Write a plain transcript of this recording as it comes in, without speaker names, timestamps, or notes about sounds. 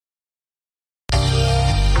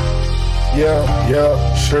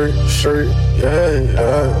yeah, street, yeah,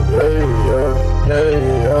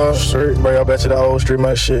 street. Bring y'all back to the old street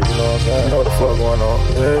money shit, you know what I'm saying? You know what the fuck going on.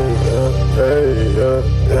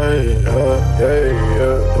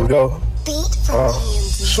 Here we go.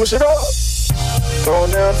 Switch it up.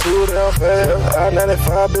 Going down too damn fast.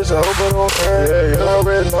 I-95 bitch, I hope it don't crash. You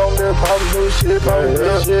already know me, probably do shit, probably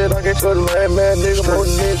do shit. I get to the lane, man, nigga, more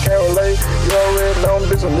than nigga can't relate. You already know me,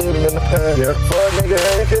 bitch, I'm living in the past. Fuck nigga,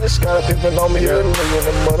 ain't hit the sky, pimpin' on me, hit a nigga in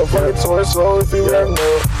the motherfucking toy, so if you really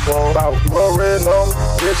know, you already know me,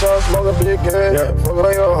 bitch, I'm smoking big gas. Fuck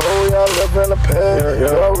on your hoe, y'all left in the past. You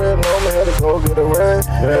already know me, had to go get a rag.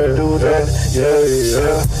 Had to do that,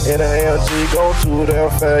 in the AMG, go too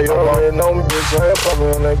damn fast. You already know me, bitch, I ain't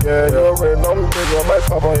poppin' on that gas. You already know me, bitch, I might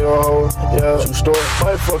pop on your hoe. True story,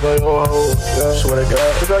 might fuck on your hoe. Swear to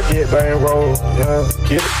God, bitch, I get bang roll.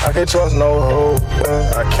 Get it, I can't trust no hoe.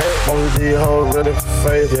 I can't, most of these hoes really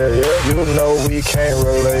fake. You know we can't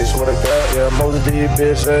relate. Swear to God, most of these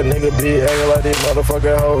bitch, that nigga be acting like these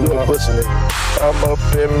motherfucking hoes. You pussy me. I'm up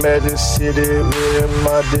in Magic City with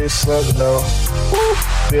my dick sucked now.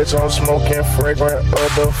 Bitch, I'm smoking fragrant,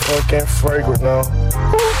 other fucking fragrant now.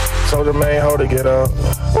 Told the main hoe to get up.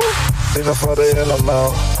 Bitch, I fucked it in the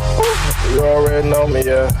mouth. You already know me, Make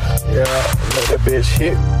that bitch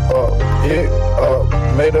hit up.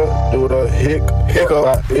 Made her do the hiccup.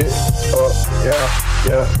 I hit up,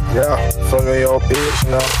 Fucking your bitch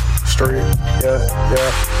now. Street,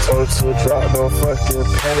 Told her to drop them fucking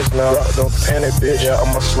panties now. Drop them panties, bitch.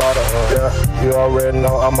 I'ma slaughter her. You already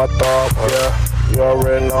know I'm a dog. You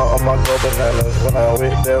already know I'm a go bananas when I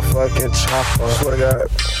with that fucking chopper. Swear to God.